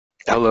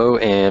Hello,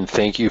 and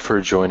thank you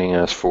for joining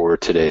us for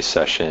today's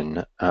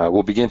session.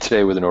 We'll begin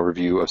today with an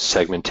overview of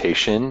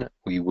segmentation.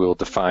 We will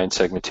define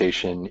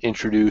segmentation,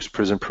 introduce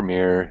PRIZM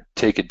Premier,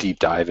 take a deep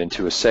dive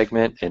into a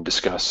segment, and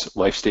discuss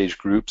life stage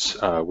groups,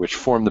 which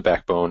form the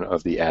backbone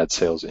of the ad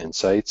sales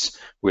insights,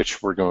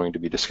 which we're going to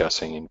be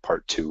discussing in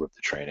part 2 of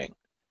the training.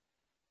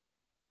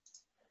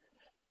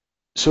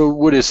 So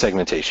what is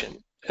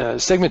segmentation?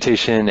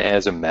 Segmentation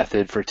as a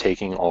method for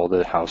taking all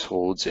the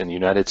households in the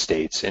United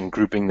States and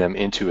grouping them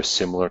into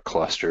similar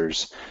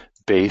clusters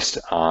based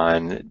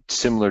on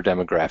similar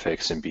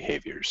demographics and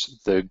behaviors.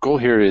 The goal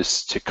here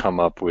is to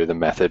come up with a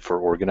method for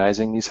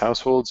organizing these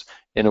households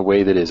in a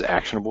way that is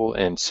actionable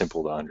and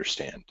simple to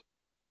understand.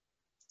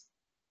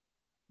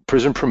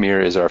 PRIZM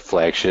Premier is our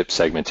flagship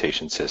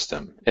segmentation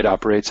system. It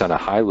operates on a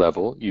high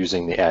level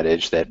using the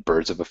adage that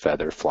birds of a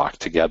feather flock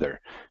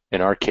together. In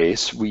our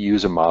case, we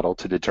use a model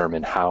to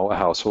determine how a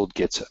household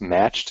gets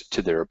matched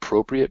to their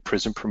appropriate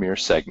PRIZM Premier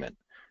segment.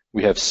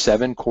 We have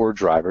 7 core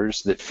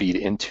drivers that feed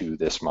into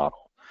this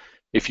model.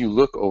 If you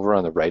look over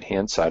on the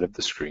right-hand side of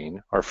the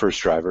screen, our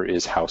first driver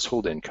is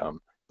household income.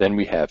 Then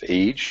we have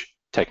age,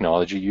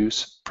 technology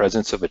use,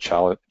 presence of a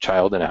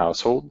child in a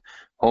household,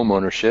 home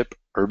ownership,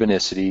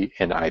 urbanicity,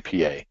 and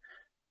IPA.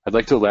 I'd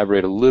like to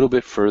elaborate a little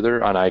bit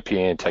further on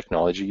IPA and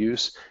technology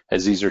use,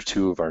 as these are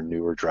 2 of our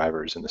newer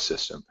drivers in the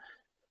system.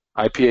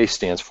 IPA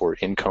stands for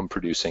income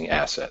producing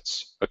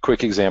assets. A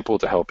quick example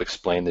to help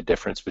explain the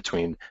difference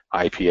between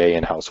IPA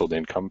and household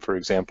income, for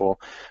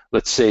example.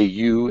 Let's say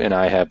you and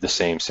I have the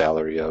same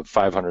salary of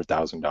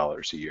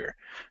 $500,000 a year.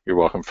 You're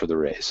welcome for the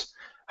raise.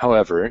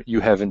 However, you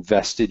have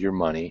invested your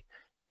money,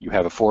 you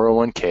have a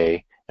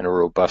 401k and a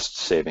robust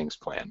savings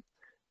plan.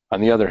 On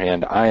the other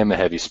hand, I am a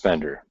heavy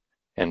spender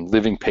and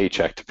living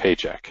paycheck to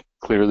paycheck.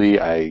 Clearly,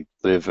 I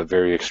live a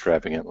very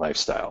extravagant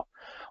lifestyle.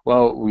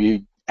 While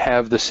we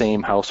have the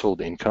same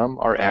household income,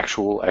 our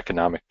actual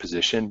economic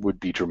position would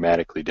be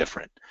dramatically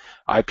different.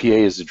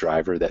 IPA is the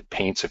driver that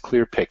paints a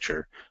clear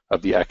picture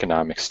of the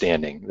economic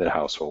standing that a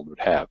household would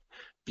have,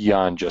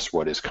 beyond just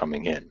what is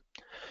coming in.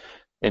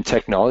 And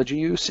technology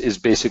use is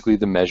basically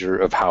the measure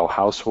of how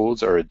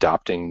households are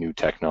adopting new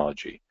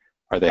technology.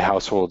 Are they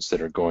households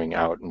that are going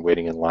out and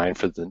waiting in line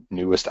for the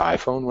newest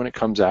iPhone when it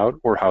comes out,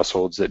 or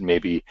households that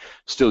maybe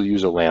still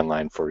use a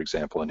landline, for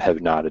example, and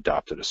have not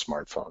adopted a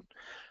smartphone?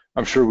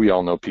 I'm sure we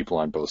all know people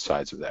on both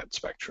sides of that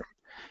spectrum.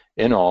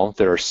 In all,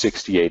 there are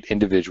 68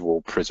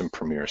 individual PRIZM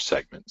Premier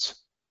segments.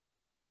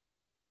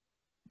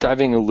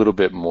 Diving a little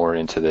bit more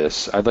into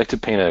this, I'd like to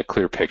paint a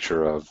clear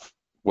picture of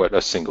what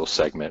a single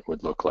segment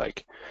would look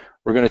like.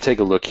 We're going to take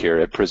a look here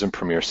at PRIZM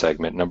Premier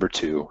segment number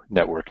 2,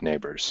 Network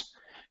Neighbors.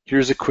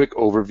 Here's a quick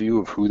overview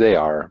of who they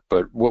are,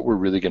 but what we're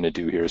really going to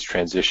do here is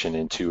transition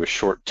into a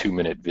short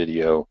 2-minute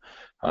video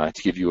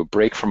to give you a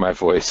break from my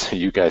voice so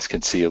you guys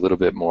can see a little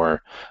bit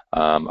more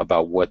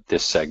about what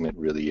this segment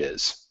really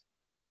is.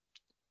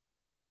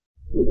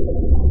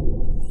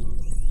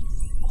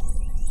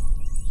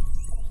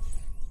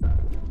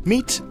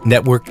 Meet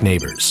Network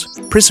Neighbors,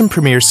 PRIZM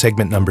Premier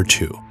segment number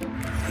 2.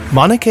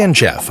 Monica and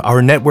Jeff,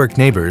 our network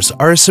neighbors,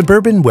 are a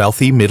suburban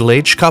wealthy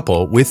middle-aged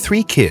couple with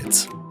 3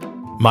 kids.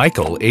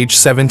 Michael, age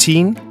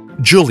 17,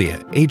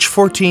 Julia, age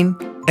 14,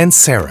 and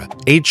Sarah,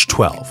 age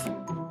 12.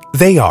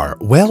 They are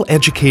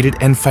well-educated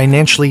and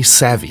financially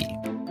savvy.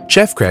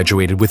 Jeff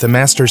graduated with a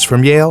master's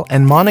from Yale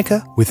and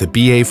Monica with a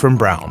BA from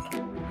Brown.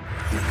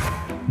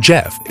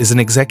 Jeff is an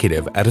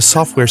executive at a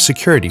software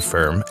security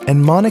firm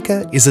and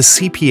Monica is a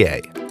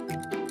CPA.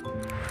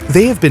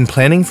 They have been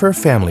planning for a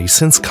family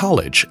since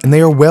college and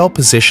they are well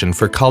positioned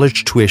for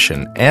college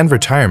tuition and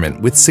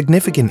retirement with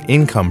significant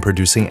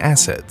income-producing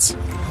assets.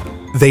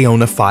 They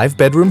own a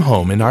 5-bedroom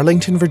home in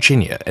Arlington,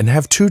 Virginia and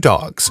have 2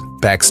 dogs,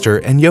 Baxter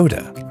and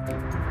Yoda.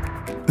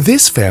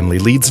 This family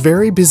leads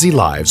very busy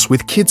lives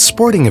with kids'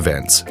 sporting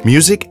events,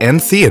 music,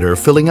 and theater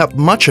filling up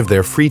much of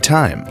their free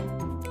time.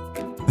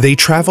 They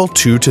travel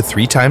 2 to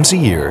 3 times a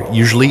year,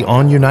 usually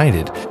on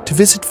United, to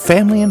visit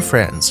family and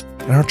friends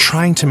and are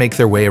trying to make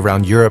their way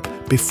around Europe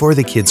before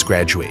the kids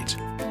graduate.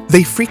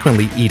 They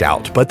frequently eat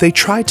out, but they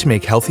try to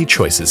make healthy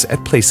choices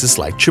at places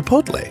like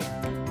Chipotle.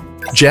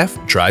 Jeff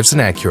drives an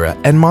Acura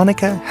and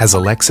Monica has a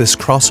Lexus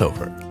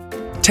crossover.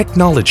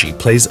 Technology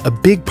plays a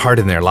big part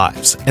in their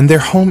lives, and their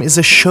home is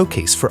a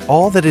showcase for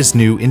all that is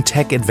new in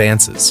tech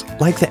advances,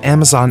 like the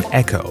Amazon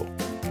Echo.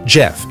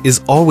 Jeff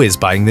is always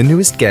buying the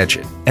newest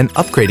gadget and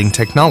upgrading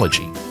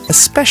technology,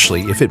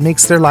 especially if it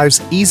makes their lives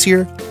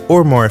easier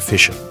or more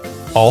efficient.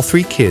 All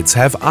 3 kids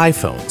have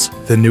iPhones,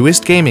 the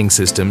newest gaming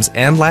systems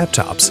and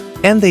laptops,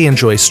 and they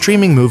enjoy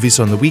streaming movies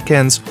on the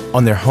weekends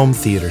on their home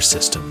theater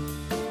system.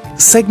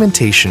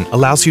 Segmentation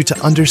allows you to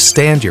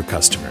understand your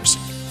customers,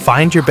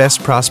 find your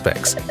best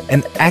prospects,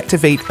 and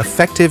activate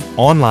effective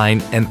online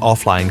and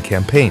offline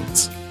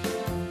campaigns.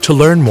 To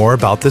learn more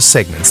about the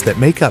segments that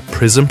make up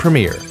PRIZM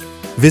Premier,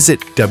 visit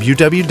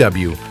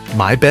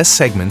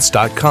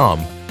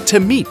www.mybestsegments.com to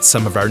meet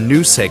some of our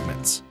new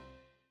segments.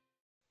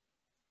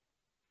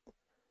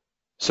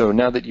 So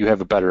now that you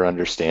have a better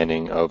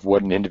understanding of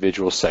what an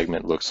individual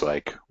segment looks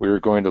like,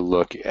 we're going to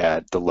look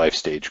at the life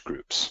stage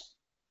groups.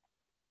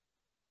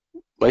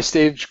 Life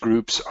stage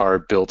groups are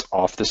built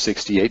off the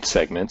 68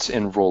 segments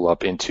and roll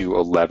up into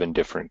 11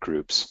 different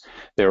groups.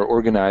 They are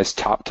organized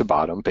top to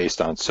bottom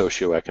based on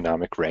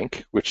socioeconomic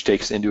rank, which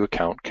takes into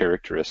account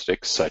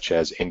characteristics such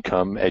as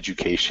income,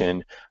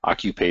 education,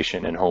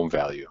 occupation, and home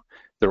value.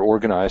 They're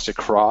organized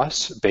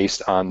across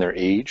based on their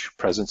age,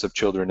 presence of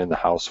children in the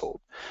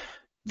household.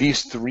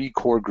 These three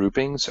core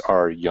groupings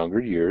are younger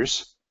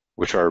years,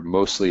 which are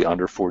mostly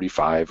under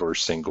 45 or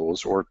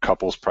singles or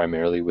couples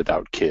primarily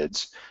without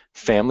kids.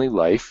 Family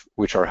life,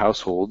 which are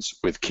households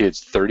with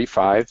kids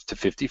 35 to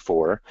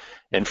 54,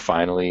 and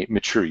finally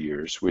mature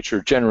years, which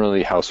are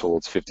generally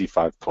households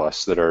 55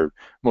 plus that are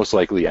most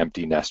likely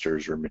empty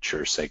nesters or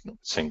mature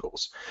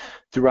singles.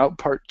 Throughout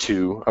part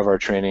 2 of our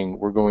training,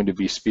 we're going to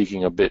be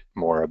speaking a bit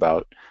more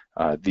about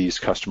these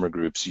customer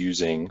groups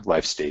using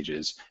life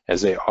stages,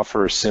 as they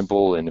offer a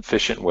simple and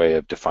efficient way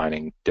of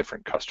defining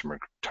different customer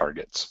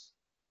targets.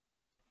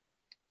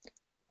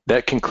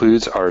 That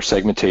concludes our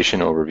segmentation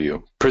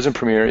overview. PRIZM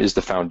Premier is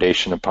the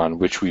foundation upon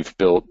which we've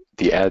built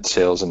the ad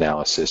sales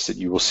analysis that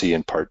you will see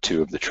in part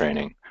 2 of the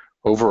training.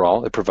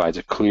 Overall, it provides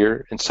a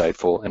clear,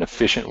 insightful, and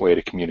efficient way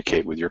to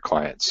communicate with your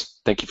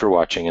clients. Thank you for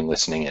watching and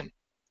listening in.